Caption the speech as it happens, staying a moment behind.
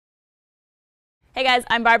Hey guys,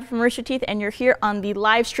 I'm Barbs from Rooster Teeth, and you're here on the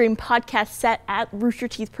live stream podcast set at Rooster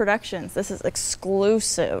Teeth Productions. This is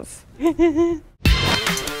exclusive.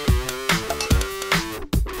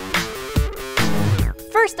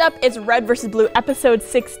 First up is Red vs. Blue episode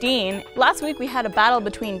 16. Last week we had a battle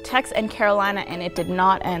between Tex and Carolina, and it did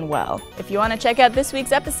not end well. If you want to check out this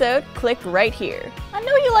week's episode, click right here. I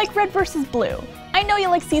know you like Red vs. Blue. I know you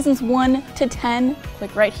like seasons 1 to 10.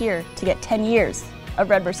 Click right here to get 10 years of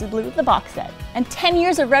Red vs. Blue, the box set. And 10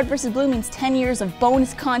 years of Red vs. Blue means 10 years of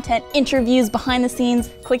bonus content, interviews, behind the scenes.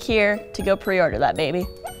 Click here to go pre-order that, baby.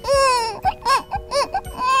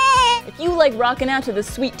 If you like rocking out to the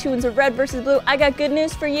sweet tunes of Red vs. Blue, I got good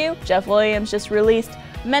news for you. Jeff Williams just released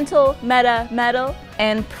Mental Meta Metal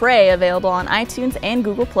and Pray, available on iTunes and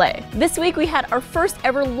Google Play. This week we had our first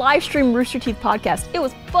ever live stream Rooster Teeth podcast. It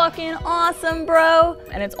was fucking awesome, bro.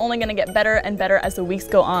 And it's only gonna get better and better as the weeks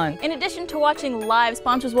go on. In addition to watching live,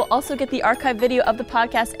 sponsors will also get the archive video of the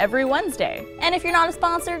podcast every Wednesday. And if you're not a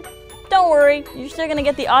sponsor, don't worry, you're still gonna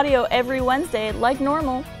get the audio every Wednesday like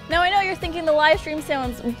normal. Now I know you're thinking the live stream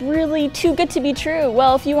sounds really too good to be true.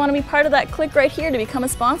 Well, if you want to be part of that, click right here to become a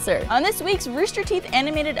sponsor. On this week's Rooster Teeth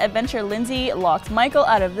animated adventure, Lindsay locks Michael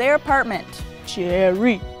out of their apartment.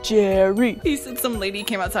 Jerry. He said some lady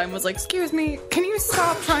came outside and was like, "Excuse me, can you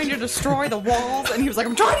stop trying to destroy the walls?" And he was like,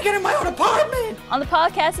 "I'm trying to get in my own apartment." On the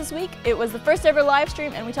podcast this week, it was the first ever live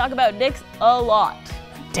stream, and we talk about dicks a lot.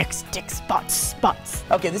 Dicks, spots.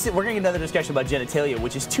 Okay, we're gonna get another discussion about genitalia,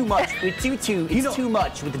 which is too much. It's too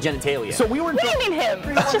much with the genitalia. So we were. What do you mean him?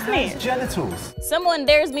 It's just me. Genitals. Someone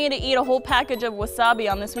dares me to eat a whole package of wasabi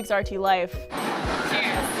on this week's RT Life.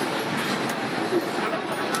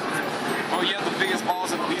 Oh, you have the biggest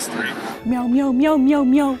balls of at least 3. Meow, meow, meow, meow,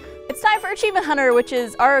 meow. It's time for Achievement Hunter, which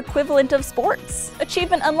is our equivalent of sports.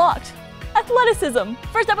 Achievement unlocked. Athleticism.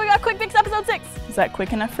 First up, we got Quick Fix episode 6. Is that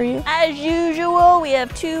quick enough for you? As usual, we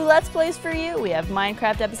have 2 Let's Plays for you. We have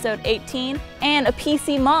Minecraft episode 18 and a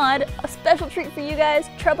PC mod, a special treat for you guys,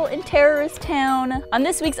 Trouble in Terrorist Town. On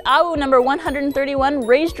this week's AWU number 131,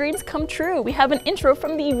 Ray's Dreams Come True, we have an intro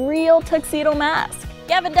from the real Tuxedo Mask.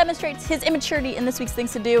 Gavin demonstrates his immaturity in this week's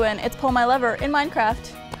Things to Do, and it's Pull My Lever in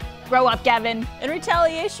Minecraft. Grow up, Gavin. In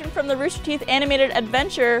retaliation from the Rooster Teeth animated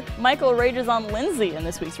adventure, Michael rages on Lindsay in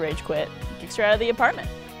this week's Rage Quit. Kicks her out of the apartment.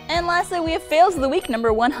 And lastly, we have Fails of the Week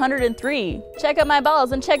number 103. Check out my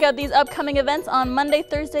balls and check out these upcoming events on Monday,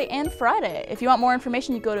 Thursday, and Friday. If you want more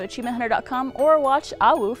information, you go to achievementhunter.com or watch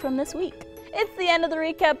AWU from this week. It's the end of the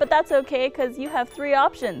recap, but that's okay because you have 3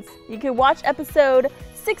 options. You could watch episode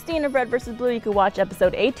 16 of Red vs. Blue, you could watch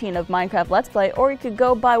episode 18 of Minecraft Let's Play, or you could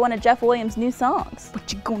go buy one of Jeff Williams' new songs.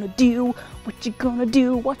 What you gonna do? What you gonna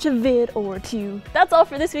do? Watch a vid or 2. That's all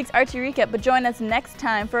for this week's RT Recap, but join us next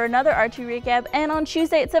time for another RT Recap, and on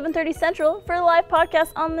Tuesday at 7:30 Central for a live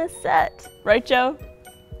podcast on this set. Right, Joe?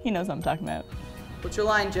 He knows what I'm talking about. What's your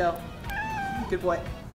line, Joe? Good boy.